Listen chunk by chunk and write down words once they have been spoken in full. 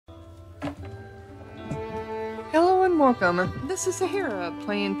welcome. This is Sahara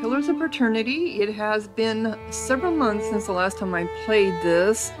playing Pillars of Eternity. It has been several months since the last time I played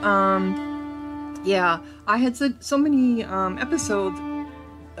this. Yeah, I had so many episodes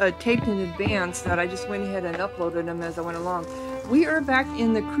taped in advance that I just went ahead and uploaded them as I went along. We are back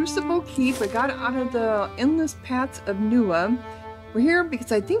in the Crucible Keep. I got out of the Endless Paths of Nua. We're here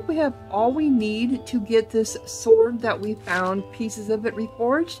because I think we have all we need to get this sword that we found, pieces of it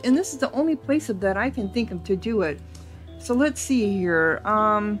reforged, and this is the only place that I can think of to do it. So let's see here.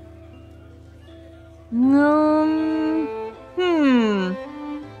 I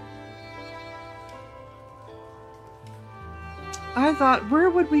thought,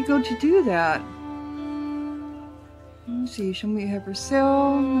 where would we go to do that? Let me see, show me have for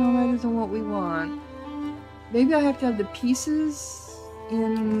sale. No, that isn't what we want. Maybe I have to have the pieces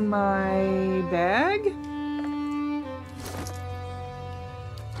in my bag?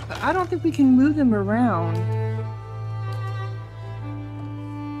 But I don't think we can move them around.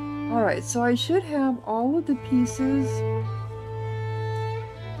 Alright, so I should have all of the pieces.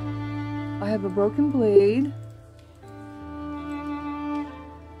 I have a broken blade.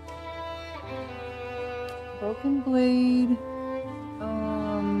 Broken blade.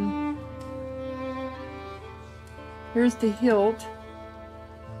 Here's the hilt.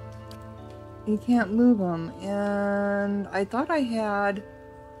 You can't move them. And I thought I had...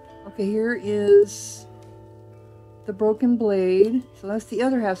 Okay, here is the broken blade. So that's the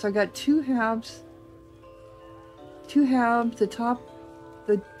other half. So I got two halves. Two halves, the top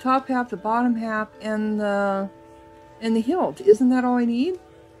half, the bottom half, and the hilt. Isn't that all I need?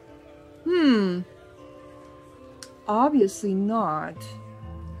 Obviously not.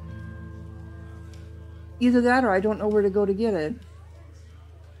 Either that or I don't know where to go to get it.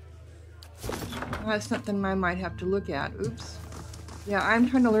 That's something I might have to look at. Oops. Yeah, I'm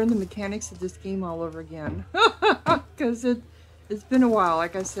trying to learn the mechanics of this game all over again. Because it's been a while,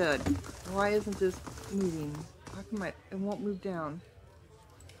 like I said. Why isn't this moving? How come it won't move down?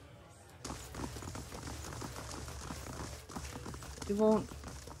 It won't...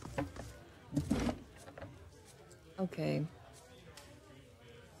 Okay.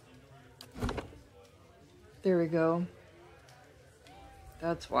 There we go.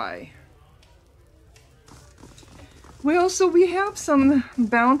 That's why. Well, so we have some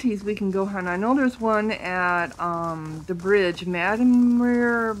bounties we can go hunt. I know there's one at the bridge,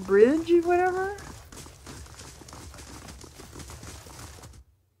 Madamere Bridge, whatever.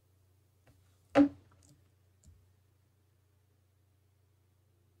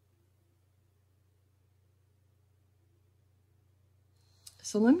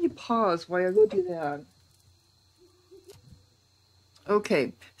 So let me pause while I go do that.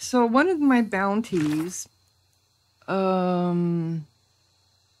 Okay, so one of my bounties, let's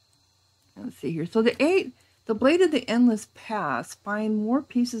see here. So the Blade of the Endless Paths, find more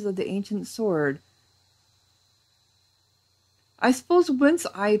pieces of the ancient sword. I suppose once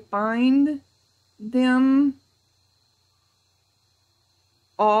I find them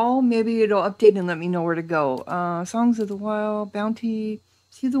all, maybe it'll update and let me know where to go. Songs of the Wild, bounty,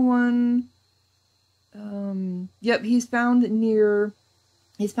 see the one... Yep, he's found at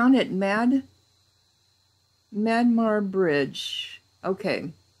Madamere Bridge.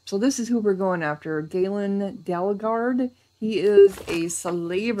 Okay, so this is who we're going after. Galen Dalgard. He is a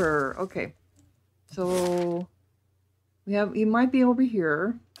slaver. Okay, so he might be over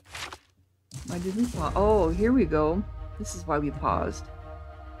here. Why did we pause? Oh, here we go. This is why we paused.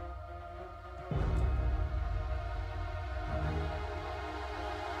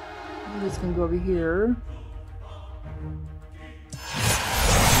 I'm just gonna go over here.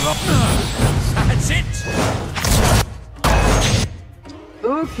 That's it.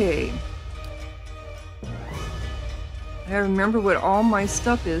 Okay. I remember what all my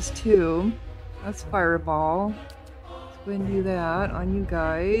stuff is too. That's Fireball. Let's go ahead and do that on you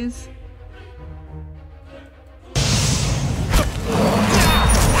guys.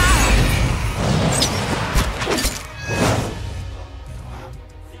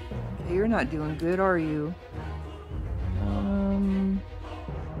 Okay, you're not doing good, are you?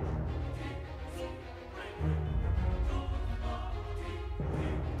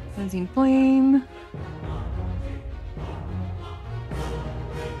 Cleansing Flame.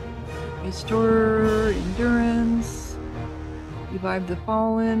 Restore Endurance. Revive the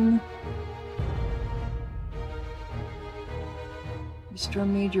Fallen. Restore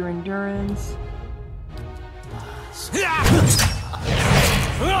Major Endurance.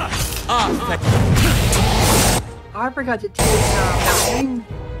 I forgot to take Oop,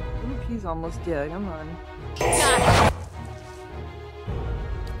 he's almost dead. Come on.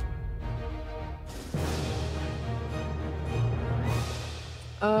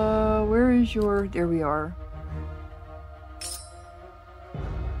 where is your... There we are.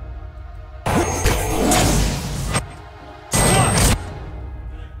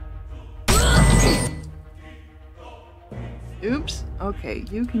 Oops. Okay,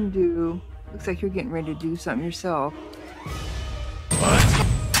 you can do... Looks like you're getting ready to do something yourself.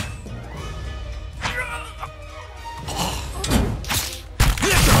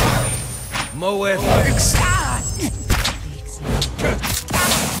 Moe.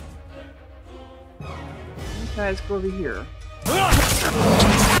 These guys go over here. Let's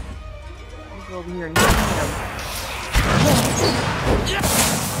go over here and hit him.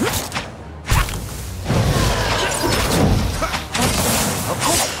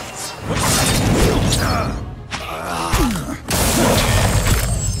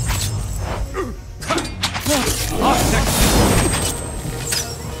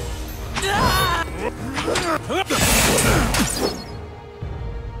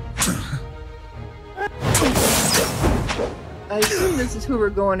 I assume this is who we're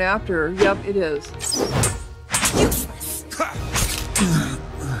going after. Yep, it is. Useless.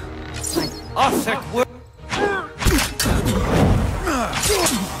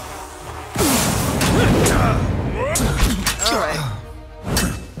 Alright.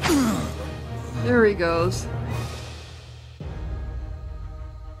 There he goes.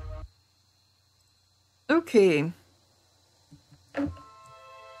 Okay.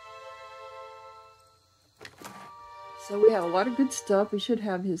 So we have a lot of good stuff. We should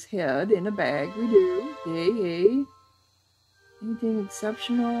have his head in a bag. We do. Yay, yay. Anything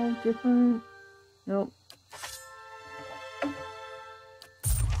exceptional, different? Nope.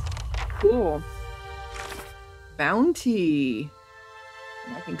 Cool. Bounty.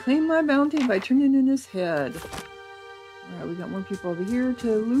 I can claim my bounty by turning in his head. Alright, we got more people over here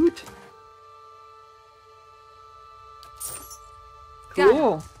to loot.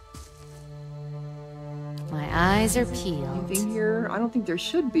 Cool. My eyes are peeled. Anything here? I don't think there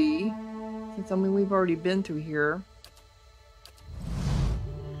should be. Since, I mean, we've already been through here.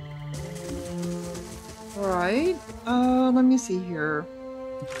 Alright. Let me see here.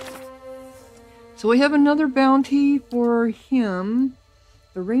 So we have another bounty for him.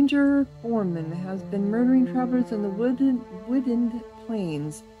 The Ranger Foreman has been murdering travelers in the wooded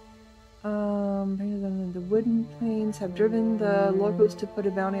plains. The wooden plains have driven the locals to put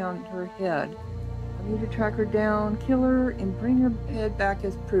a bounty on her head. I need to track her down, kill her, and bring her head back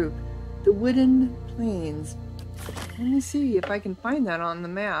as proof. The wooden plains. Let me see if I can find that on the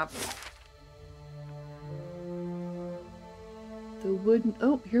map. The wooden...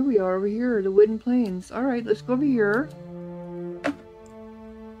 Oh, here we are over here. The wooden plains. Alright, let's go over here.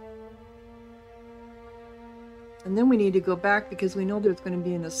 And then we need to go back because we know there's going to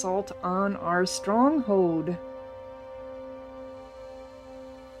be an assault on our stronghold.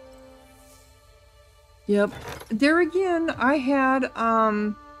 Yep. There again, I had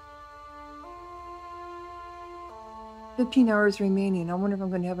 15 hours remaining. I wonder if I'm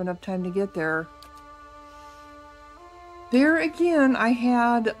going to have enough time to get there. There again, I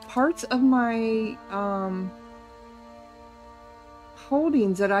had parts of my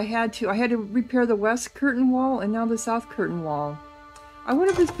holdings that I had to repair the west curtain wall and now the south curtain wall. I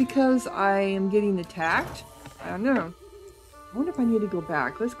wonder if it's because I am getting attacked. I don't know. I wonder if I need to go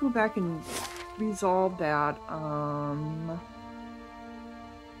back. Let's go back and resolve that.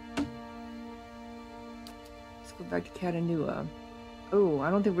 Let's go back to Catanua. Oh, I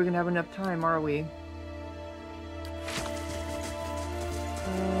don't think we're gonna have enough time, are we?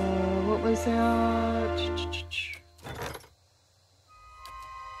 What was that?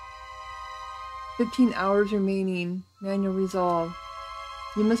 15 hours remaining. Manual resolve.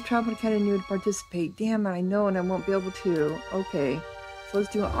 You must travel to Catanua to participate. Damn it, I know, and I won't be able to. Okay, so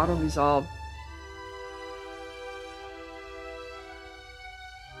let's do an auto resolve.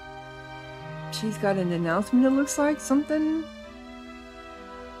 She's got an announcement, it looks like. Something.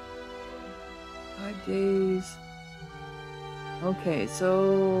 5 days. Okay,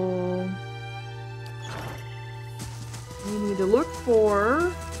 so we need to look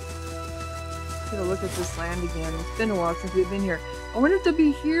for... Take a look at this land again. It's been a while since we've been here. I wonder if they'll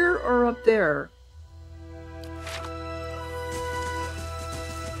be here or up there.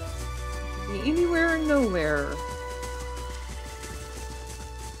 Be anywhere or nowhere.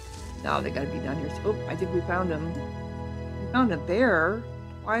 No, they gotta be down here. Oh, I think we found them. We found a bear.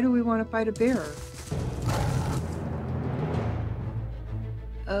 Why do we want to fight a bear?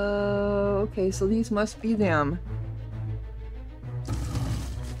 Okay, so these must be them.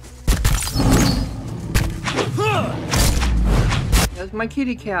 There's my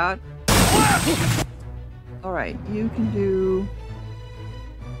kitty cat. Alright, you can do...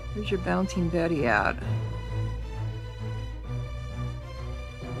 Where's your bouncing Betty at?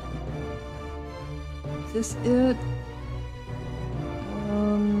 Is this it?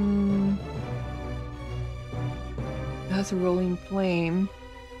 That's a rolling flame.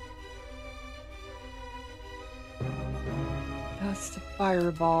 That's the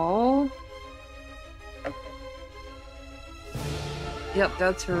fireball. Yep,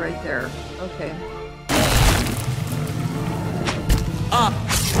 that's her right there. Okay. Up.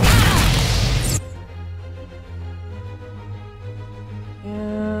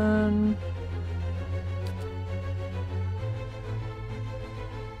 And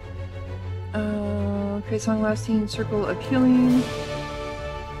create long lasting circle of healing.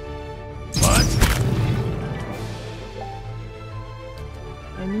 What?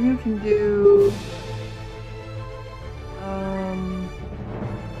 And you can do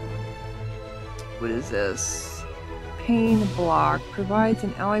what is this? Pain block. Provides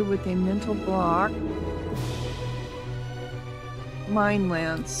an ally with a mental block. Mind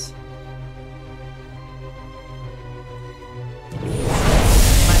lance.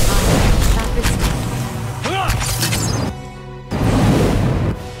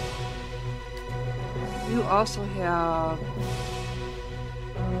 You also have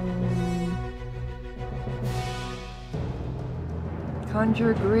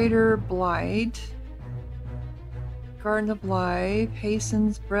Conjure Greater Blight. Garden of Life.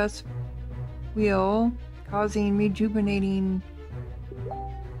 Hastens Breath Wheel. Causing rejuvenating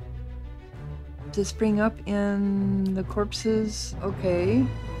to spring up in the corpses. Okay.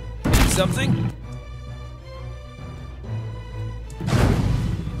 Something?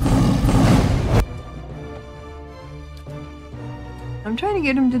 I'm trying to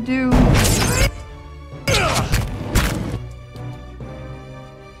get him to do...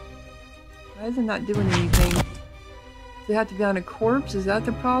 Why is it not doing anything? Does it have to be on a corpse? Is that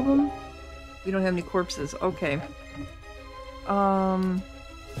the problem? We don't have any corpses. Okay.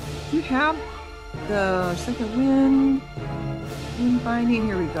 You have the second wind. Wind binding.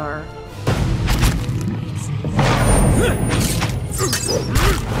 Here we go.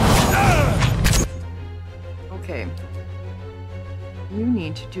 Okay. You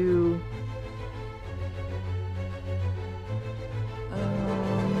need to do...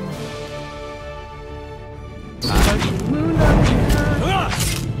 moon up here.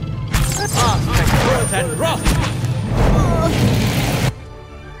 Growth and rough.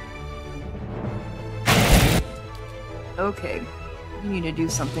 Okay. You need to do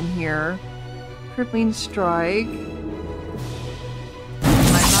something here. Crippling strike.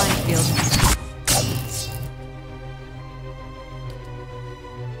 My mind feels...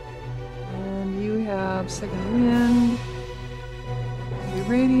 And you have second wind.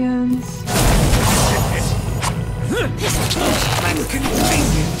 Radiance.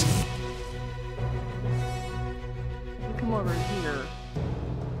 Inconvenient. You come over here.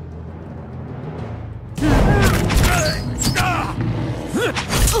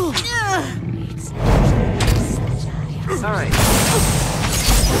 All right.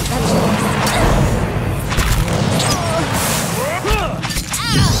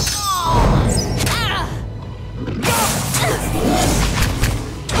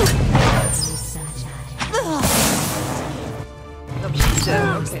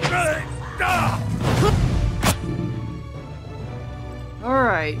 Okay.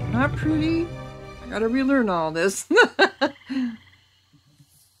 Alright, not pretty. I gotta relearn all this.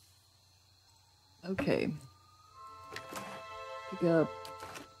 Okay. Pick up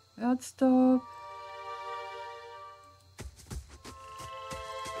that stuff.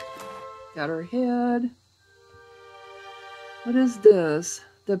 Got her head. What is this?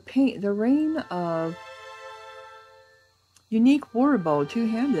 The reign of unique war bow,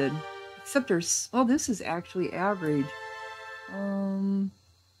 two-handed. Except there's, well, this is actually average.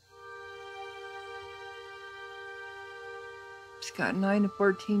 It's got 9 to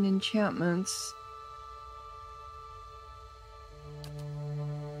 14 enchantments.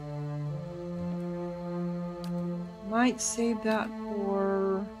 Might save that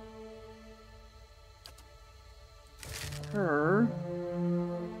for her.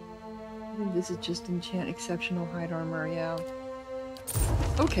 I think this is just enchant exceptional hide armor, yeah.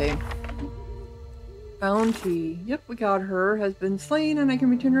 Okay. Bounty. Yep, we got her. Has been slain and I can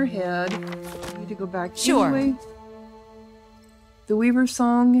return her head. I need to go back anyway. The Weaver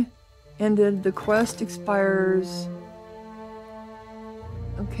Song ended. The quest expires.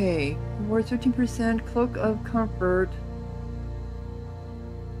 Okay. Reward 13%. Cloak of Comfort.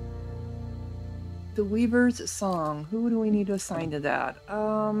 The Weaver's Song. Who do we need to assign to that?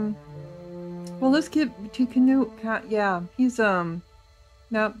 Well, let's give to Canoe. Yeah, he's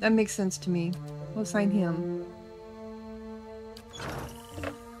No, that makes sense to me. We'll assign him.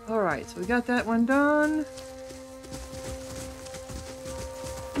 Alright, so we got that one done.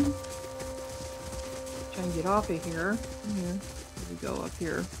 Try and get off of here. Here we go, up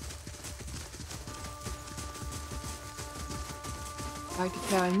here. Back to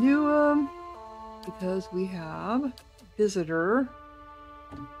Katanua, because we have visitor.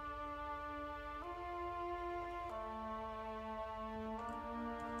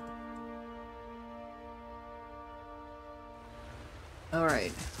 All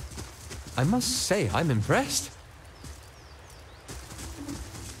right. I must say, I'm impressed.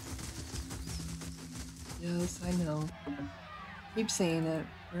 Yes, I know. Keep saying it.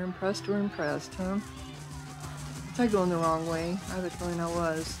 We're impressed, huh? Was I going the wrong way? I have a feeling I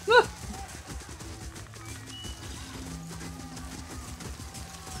was. Ah!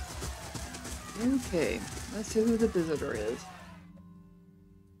 Okay, let's see who the visitor is.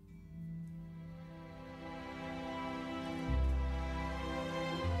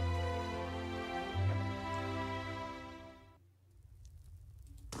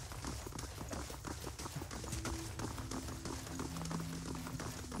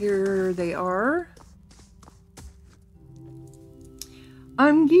 Here they are.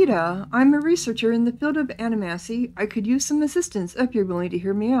 I'm Gita. I'm a researcher in the field of animacy. I could use some assistance if you're willing to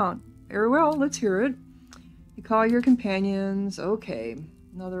hear me out. Very well, let's hear it. You call your companions. Okay.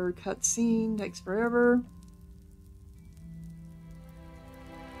 Another cutscene. Takes forever.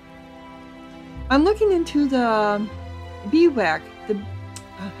 I'm looking into the BWAC.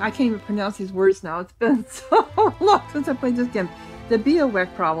 I can't even pronounce these words now. It's been so long since I played this game. The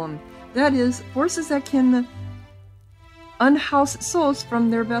BWAC problem. That is, forces that can unhouse souls from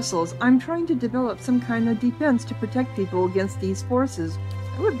their vessels. I'm trying to develop some kind of defense to protect people against these forces.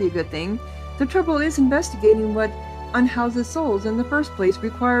 That would be a good thing. The trouble is investigating what unhouses souls in the first place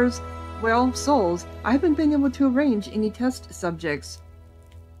requires, well, souls. I haven't been able to arrange any test subjects.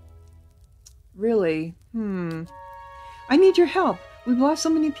 Really? I need your help. We've lost so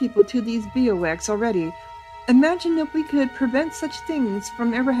many people to these BOX already. Imagine if we could prevent such things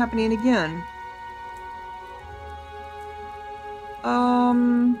from ever happening again.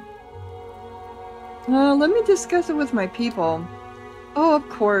 Let me discuss it with my people. Oh, of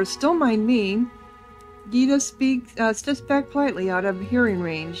course, don't mind me. Gita steps back politely out of hearing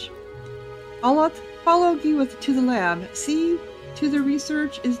range. I'll follow Gita to the lab. See to the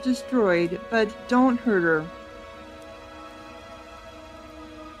research is destroyed, but don't hurt her.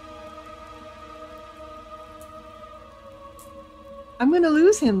 I'm gonna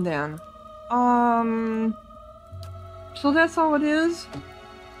lose him then. So that's all it is?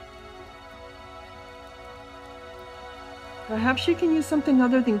 Perhaps you can use something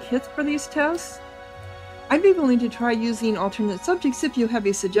other than kits for these tests? I'd be willing to try using alternate subjects if you have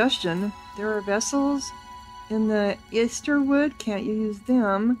a suggestion. There are vessels in the Easterwood. Can't you use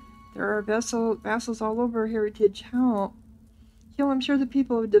them? There are vessels all over Heritage Hill. I'm sure the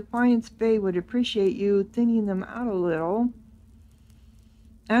people of Defiance Bay would appreciate you thinning them out a little.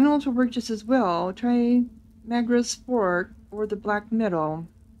 Animals will work just as well. Try Magra's Fork or the Black Meadow.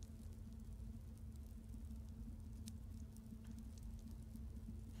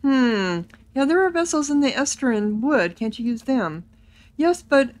 Yeah, there are vessels in the Esterin Wood. Can't you use them? Yes,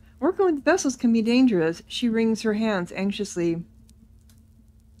 but working with vessels can be dangerous. She wrings her hands anxiously.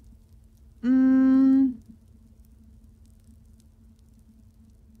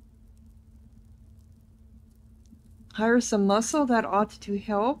 Hire some muscle, that ought to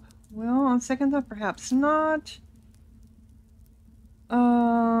help. Well, on second thought, perhaps not.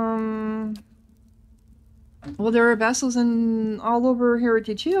 Well, there are vessels all over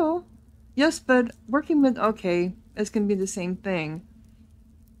Heritage Hill. Yes, but working with... Okay, it's going to be the same thing.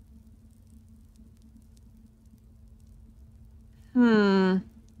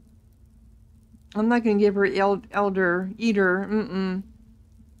 I'm not going to give her Elder Eater.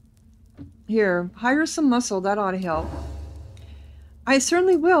 Here, hire some muscle. That ought to help. I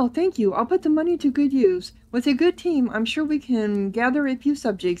certainly will. Thank you. I'll put the money to good use. With a good team, I'm sure we can gather a few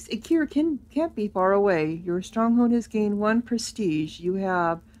subjects. A cure can't be far away. Your stronghold has gained 1 prestige. You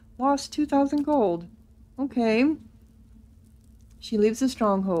have lost 2,000 gold. Okay. She leaves the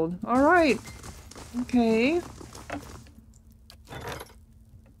stronghold. All right. Okay.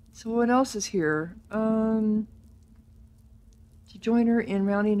 So what else is here? To join her in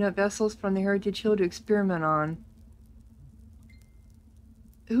rounding up vessels from the Heritage Hill to experiment on.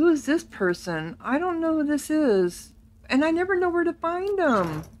 Who is this person? I don't know who this is. And I never know where to find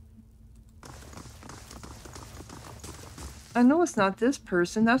them. I know it's not this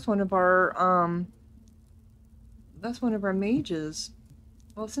person. That's one of our mages.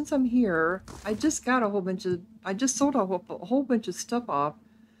 Well, since I'm here, I just got a whole bunch of... I just sold a whole bunch of stuff off.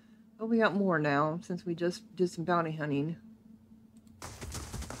 Oh, we got more now, since we just did some bounty hunting.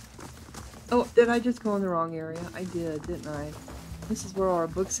 Oh, did I just go in the wrong area? I did, didn't I? This is where our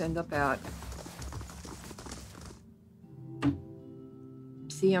books end up at.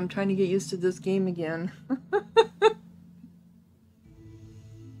 See, I'm trying to get used to this game again.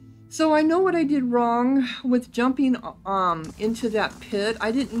 So I know what I did wrong with jumping into that pit.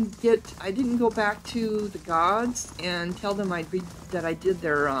 I didn't go back to the gods and tell them that I did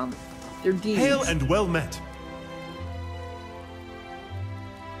their deeds. Hail and well met.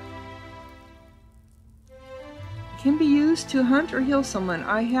 Can be used to hunt or heal someone.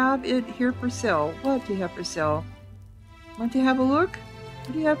 I have it here for sale. What do you have for sale? Want to have a look?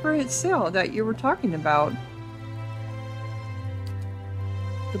 What do you have for sale that you were talking about?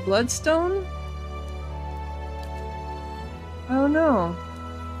 The bloodstone? I don't know.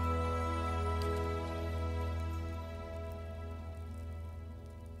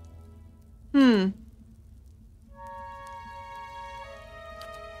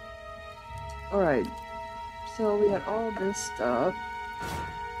 Alright. So we had all this stuff.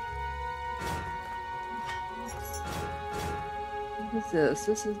 What is this?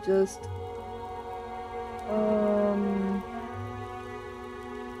 This is just...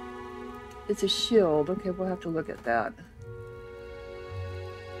 It's a shield. Okay, we'll have to look at that.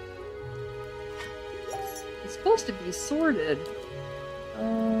 It's supposed to be sorted.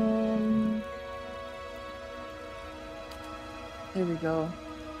 There we go.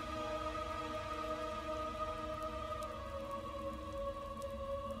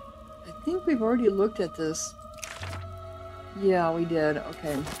 I think we've already looked at this. Yeah, we did.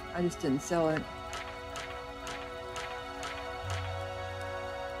 Okay. I just didn't sell it.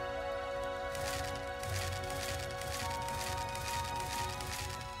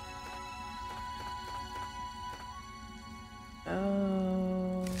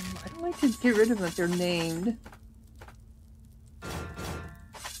 I don't like to get rid of them if they're named.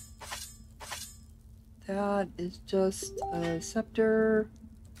 That is just a scepter,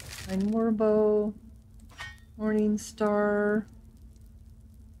 ein warbow, morning star,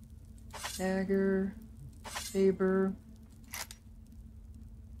 dagger, saber.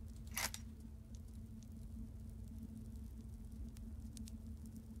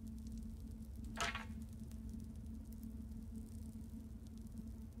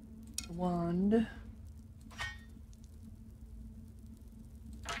 Wand.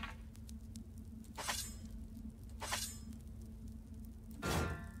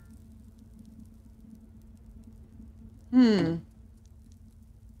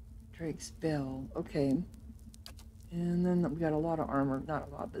 Drake's bell. Okay. And then we got a lot of armor. Not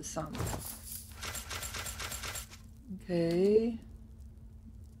a lot, but some. Okay.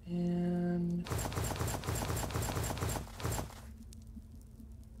 And...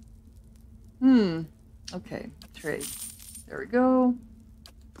 Okay. Trade. There we go.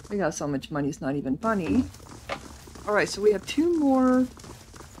 We got so much money, it's not even funny. Alright, so we have two more.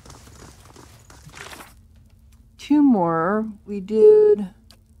 We did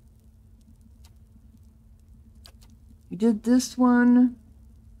this one.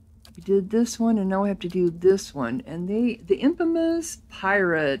 We did this one, and now we have to do this one. And the infamous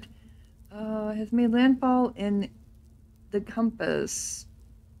pirate has made landfall in the compass.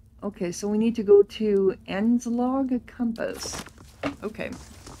 Okay, so we need to go to Anslog Compass. Okay.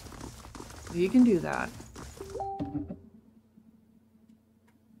 You can do that.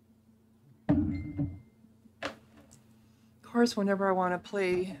 Of course, whenever I want to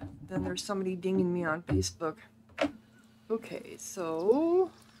play, then there's somebody dinging me on Facebook. Okay,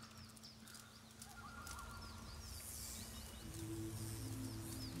 so...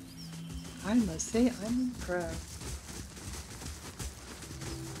 I must say I'm impressed.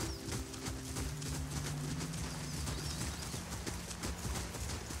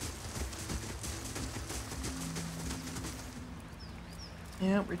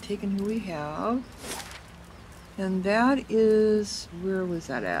 Yeah, we're taking who we have. And that is, where was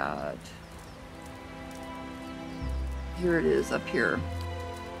that at? Here it is, up here.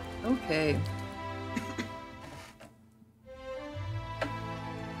 Okay.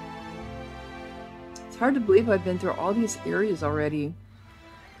 It's hard to believe I've been through all these areas already.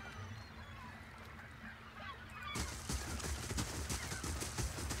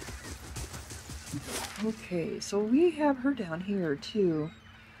 Okay, so we have her down here too.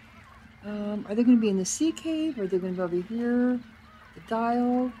 Are they going to be in the sea cave? Or are they going to be over here? The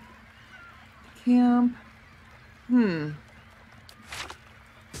dial? The camp?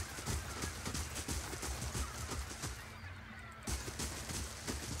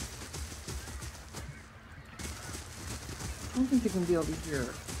 don't think it can be over here.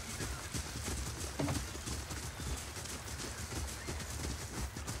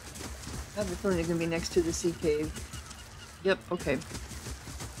 I have a feeling it's gonna be next to the sea cave. Yep, okay.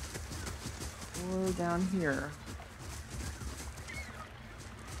 Or down here.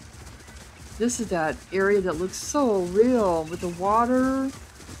 This is that area that looks so real with the water.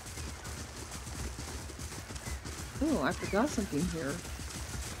 Oh, I forgot something here.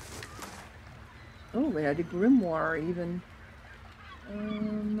 Oh, we had a grimoire even.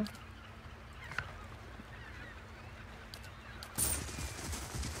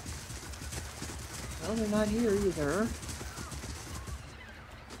 Well, they're not here either.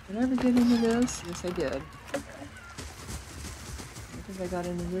 Did I ever get into this? Yes, I did. I think I got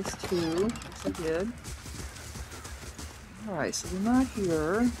into this too. Yes, I did. Alright, so they're not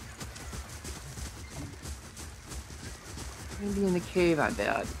here. Maybe in the cave, I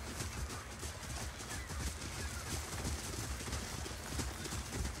bet.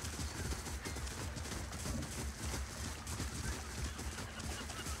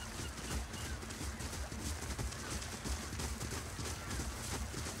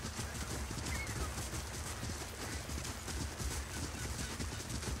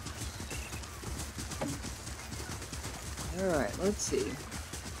 Alright, let's see.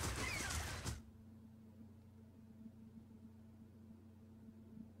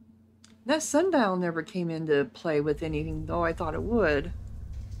 That sundial never came into play with anything, though I thought it would.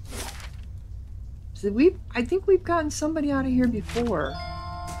 So I think we've gotten somebody out of here before.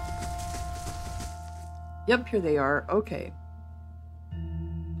 Yep, here they are. Okay.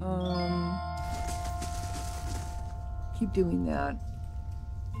 Keep doing that.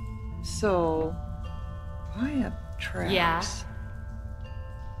 So, I have traps. Yeah.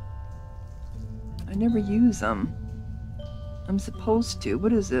 I never use them. I'm supposed to.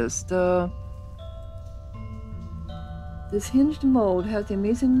 What is this? This hinged mold has the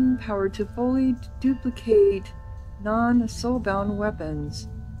amazing power to fully duplicate non-soul-bound weapons,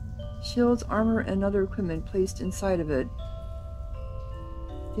 shields, armor, and other equipment placed inside of it.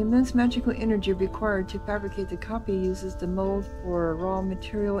 The immense magical energy required to fabricate the copy uses the mold for raw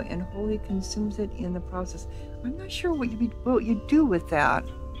material and wholly consumes it in the process. I'm not sure what you do with that.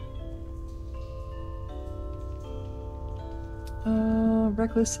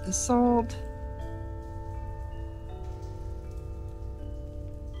 Reckless assault.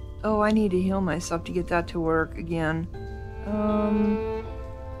 Oh, I need to heal myself to get that to work again.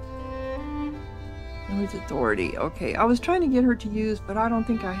 With authority. Okay, I was trying to get her to use, but I don't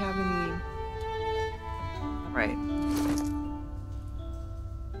think I have any. Right.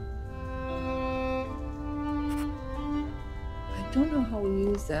 I don't know how we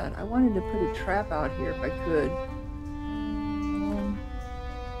use that. I wanted to put a trap out here if I could.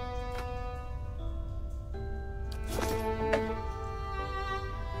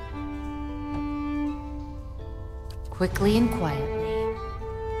 Quickly and quietly.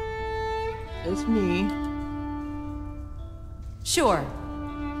 It's me. Sure.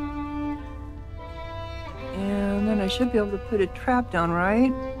 And then I should be able to put a trap down,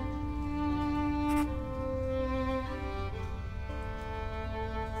 right?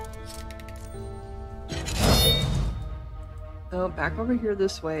 Oh, back over here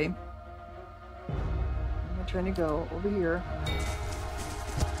this way. I'm trying to go over here.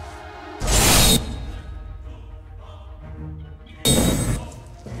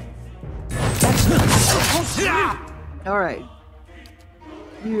 All right.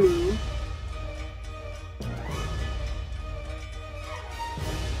 You.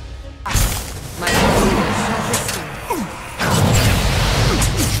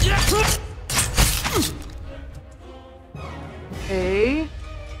 Okay.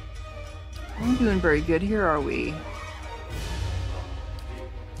 I'm doing very good here, are we?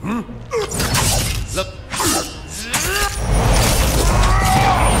 Look.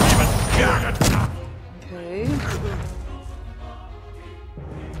 Okay.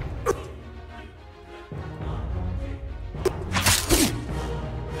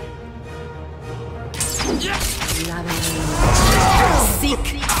 Seek.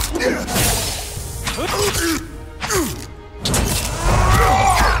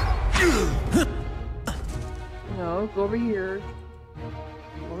 No, go over here.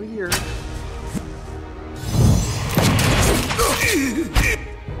 Over here.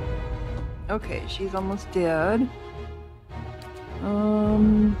 Okay, she's almost dead.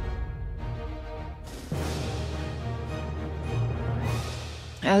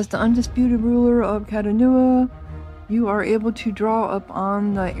 As the undisputed ruler of Katanua, you are able to draw up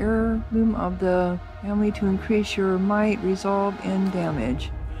on the heirloom of the family to increase your might, resolve, and damage.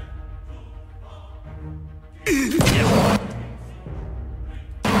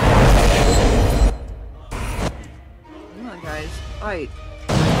 Right.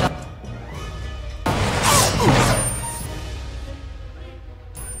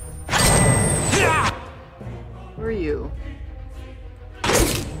 Who are you?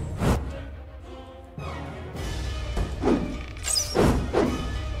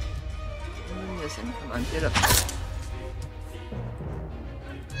 Listen, come on, get up.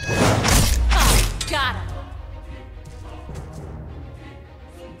 Got him.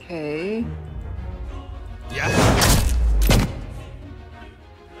 Okay. Yeah.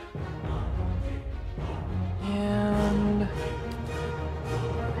 And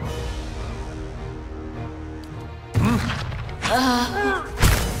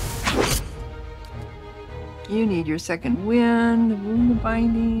you need your second wind, wound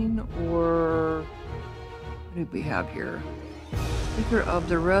binding, or what did we have here? Speaker of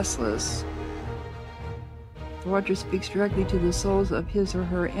the Restless. The watcher speaks directly to the souls of his or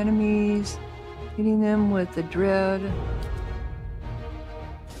her enemies, hitting them with the dread.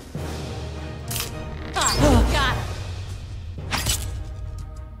 Got him.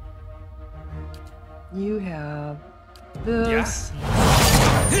 You have this.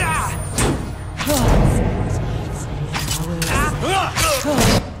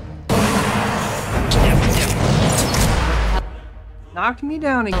 Knocked me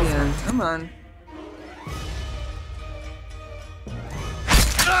down again. Come on.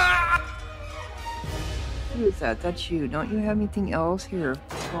 Who is that? That's you. Don't you have anything else? Here,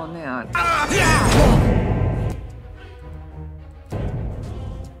 go on that.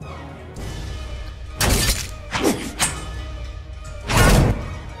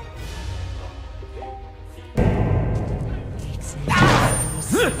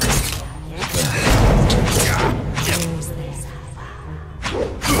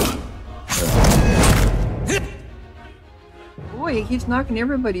 Boy, he keeps knocking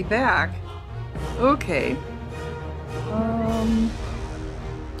everybody back. Okay.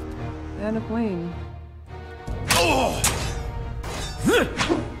 And a plane.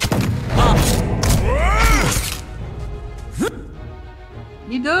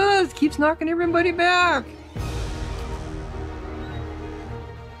 He does! Keeps knocking everybody back!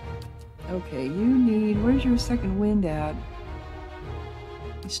 Okay, you need... Where's your second wind at?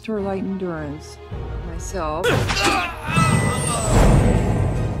 Restore light endurance. Myself.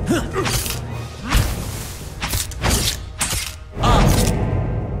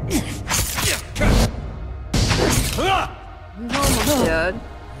 He's almost dead.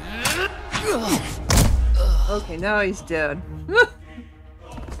 Okay, now he's dead.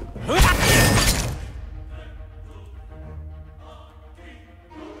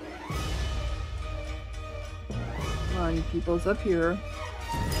 Come on, you people's up here.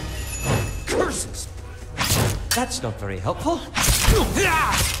 Curses! That's not very helpful.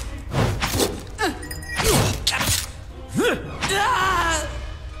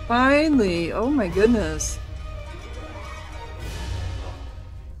 Finally! Oh my goodness.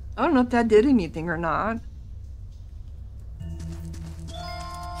 I don't know if that did anything or not.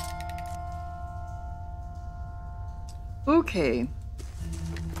 Okay.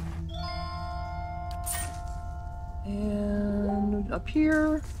 And up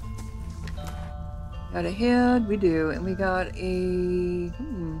here. Got a head, we do, and we got a...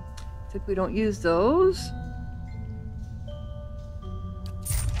 Except we don't use those.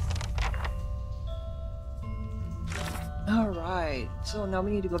 Alright, so now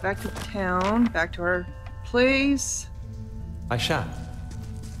we need to go back to town, back to our place. I shall.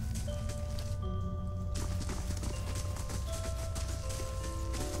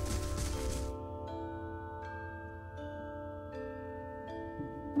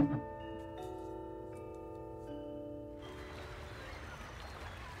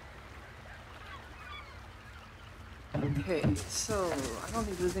 Okay, so I don't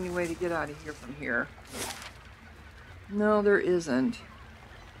think there's any way to get out of here from here. No, there isn't.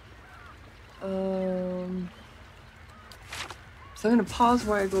 So I'm gonna pause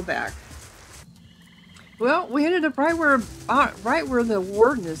while I go back. Well, we ended up right where the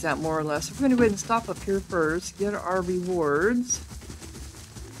warden is at, more or less. We're gonna go ahead and stop up here first, get our rewards,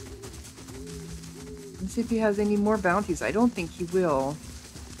 and see if he has any more bounties. I don't think he will.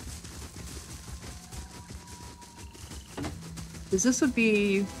 Because this would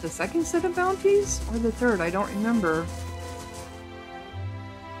be the second set of bounties? Or the third? I don't remember.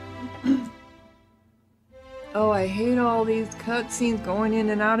 Oh, I hate all these cutscenes going in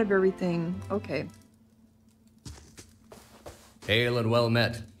and out of everything. Okay. Hail and well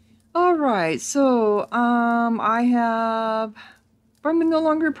met. Alright, so, I have... From no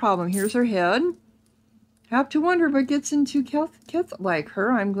longer a problem. Here's her head. Have to wonder what gets into Keth like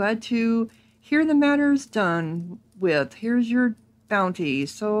her. I'm glad to hear the matters done with. Here's your bounty.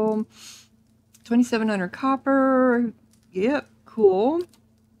 So 2,700 copper. Yep, cool.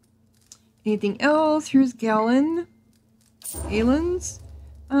 Anything else? Here's Gallon. Galen's.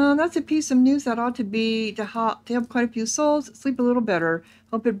 That's a piece of news that ought to have quite a few souls. Sleep a little better.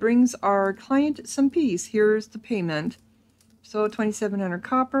 Hope it brings our client some peace. Here's the payment. So 2,700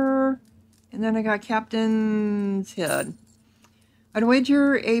 copper. And then I got Captain's Head. I'd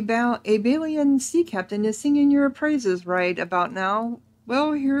wager a Balian sea captain is singing your praises right about now.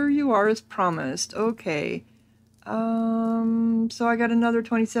 Well, here you are as promised. Okay. So I got another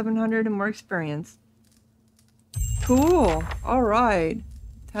 2,700 and more experience. Cool. All right.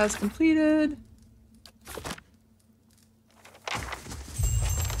 Task completed.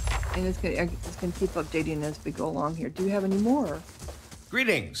 And it's gonna keep updating as we go along here. Do you have any more?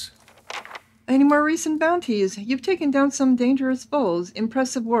 Greetings. Any more recent bounties? You've taken down some dangerous foes.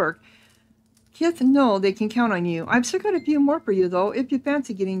 Impressive work. Kith know they can count on you. I've still got a few more for you, though, if you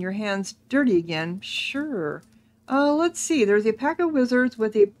fancy getting your hands dirty again. Sure. Let's see. There's a pack of wizards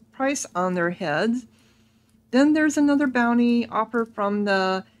with a price on their heads. Then there's another bounty offer from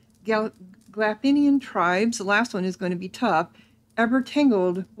the Glapinian tribes. The last one is going to be tough. Ever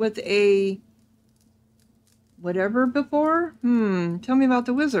tangled with a whatever before? Tell me about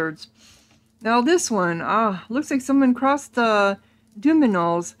the wizards. Now this one, looks like someone crossed the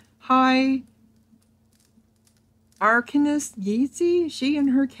Duminals. High Arcanist Yeezy. She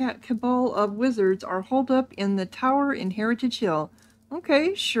and her cabal of wizards are holed up in the tower in Heritage Hill.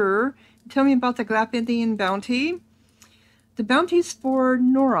 Okay, sure. Tell me about the Glapithian bounty. The bounty's for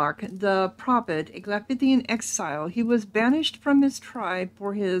Norak, the prophet, a Glapithian exile. He was banished from his tribe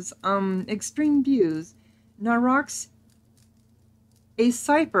for his extreme views. Norak's a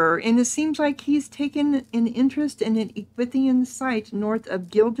cipher, and it seems like he's taken an interest in an Equithian site north of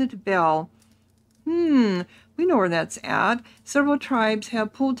Gilded Bell. We know where that's at. Several tribes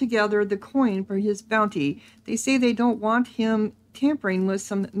have pulled together the coin for his bounty. They say they don't want him tampering with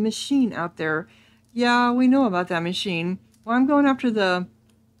some machine out there. Yeah, we know about that machine. Well, I'm going after the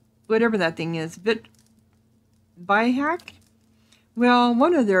whatever that thing is. Bihak? Well,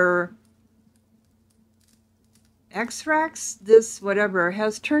 one of their extracts, this whatever,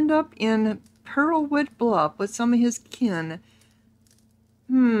 has turned up in Pearlwood Bluff with some of his kin.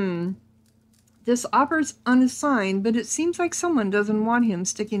 This offer's unassigned, but it seems like someone doesn't want him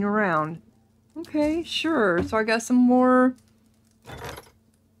sticking around. Okay, sure. So I got some more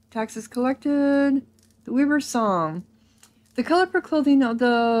taxes collected. The Weaver's Song. The color for clothing of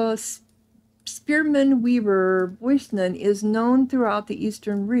the spearman weaver Boisnan is known throughout the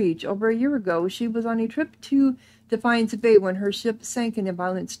Eastern Reach. Over a year ago, she was on a trip to Defiance Bay when her ship sank in a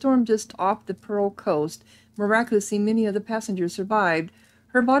violent storm just off the Pearl Coast. Miraculously, many of the passengers survived.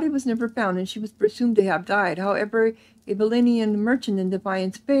 Her body was never found, and she was presumed to have died. However, a Valenian merchant in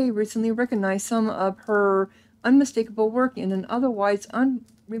Defiance Bay recently recognized some of her unmistakable work in an otherwise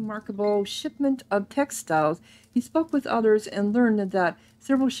unremarkable shipment of textiles. He spoke with others and learned that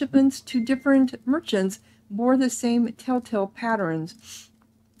several shipments to different merchants bore the same telltale patterns.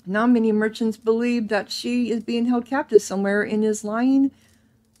 Now many merchants believe that she is being held captive somewhere and is lying,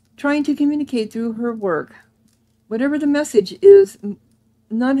 trying to communicate through her work. Whatever the message is,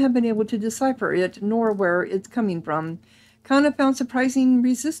 none have been able to decipher it, nor where it's coming from. Kana found surprising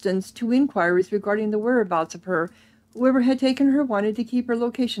resistance to inquiries regarding the whereabouts of her. Whoever had taken her wanted to keep her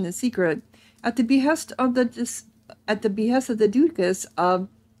location a secret. At the behest of the Duchess of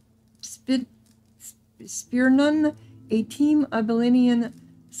Spearnun, a team of Valenian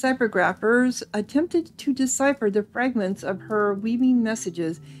ciphergraphers attempted to decipher the fragments of her weaving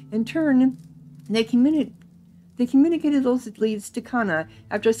messages. In turn, they communicated those leads to Kana.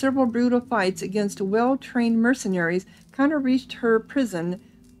 After several brutal fights against well-trained mercenaries, Kana reached her prison,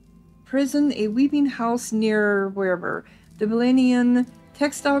 a weaving house near wherever. The Valenian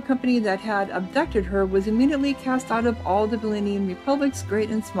textile company that had abducted her was immediately cast out of all the Valenian republics, great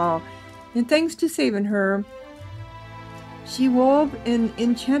and small. And thanks to saving her, she wove an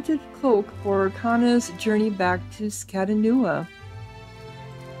enchanted cloak for Kana's journey back to Scadanua.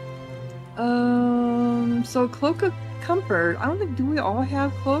 So Cloak of Comfort. I don't think, do we all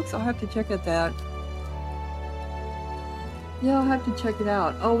have cloaks? I'll have to check at that. Yeah, I'll have to check it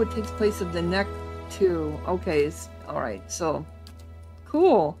out. Oh, it takes place of the neck too. Okay, alright, so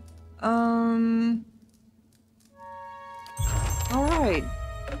cool. Alright. Alright,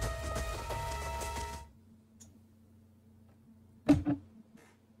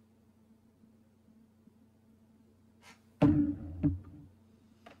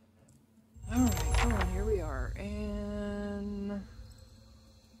 come on, here we are. And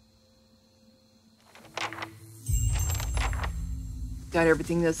got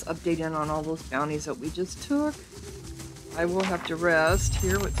everything that's updated on all those bounties that we just took. I will have to rest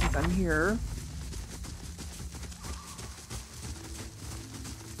here since I'm here.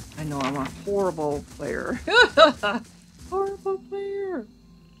 I know I'm a horrible player. Horrible player.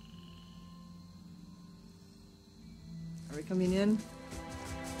 Are we coming in?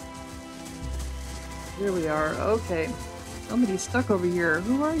 Here we are. Okay. Somebody's stuck over here.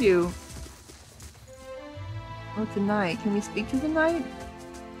 Who are you? Oh, it's a knight. Can we speak to the knight?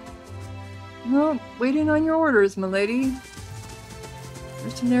 No, waiting on your orders, milady.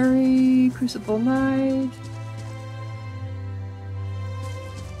 Mercenary, Crucible Knight.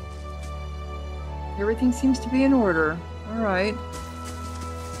 Everything seems to be in order. Alright.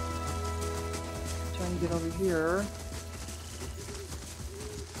 Trying to get over here.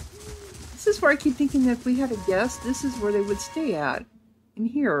 This is where I keep thinking that if we had a guest, this is where they would stay at. In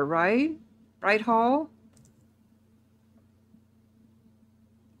here, right? Bright Hall?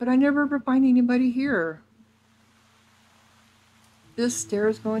 But I never ever find anybody here. This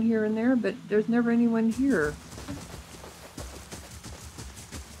stairs going here and there, but there's never anyone here.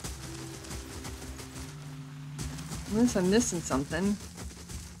 Unless I'm missing something.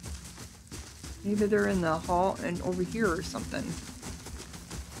 Maybe they're in the hall and over here or something.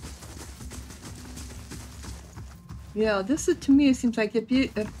 Yeah, this is, to me, it seems like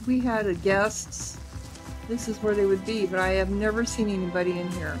if we had a guests, this is where they would be, but I have never seen anybody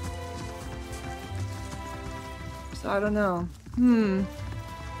in here. So I don't know.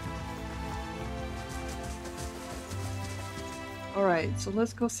 Alright, so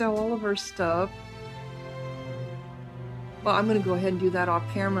let's go sell all of our stuff. Well, I'm going to go ahead and do that off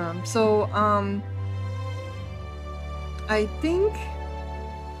camera. So, I think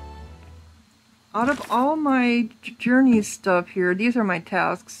out of all my journey stuff here, these are my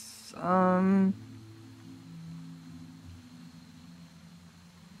tasks.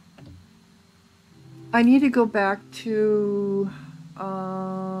 I need to go back to,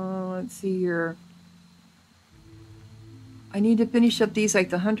 let's see here. I need to finish up these, like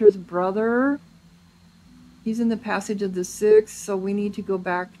the Hunter's Brother. He's in the Passage of the Six, so we need to go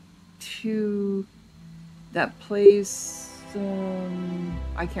back to that place.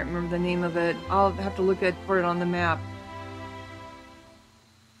 I can't remember the name of it. I'll have to look for it on the map.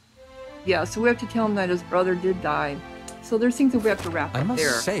 Yeah, so we have to tell him that his brother did die. So there's things that we have to wrap I up must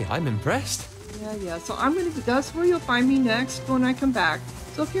there. say, I'm impressed. Yeah. So that's where you'll find me next when I come back.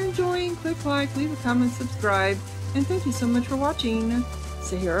 So if you're enjoying, click like, leave a comment, subscribe, and thank you so much for watching.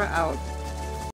 Sahara out.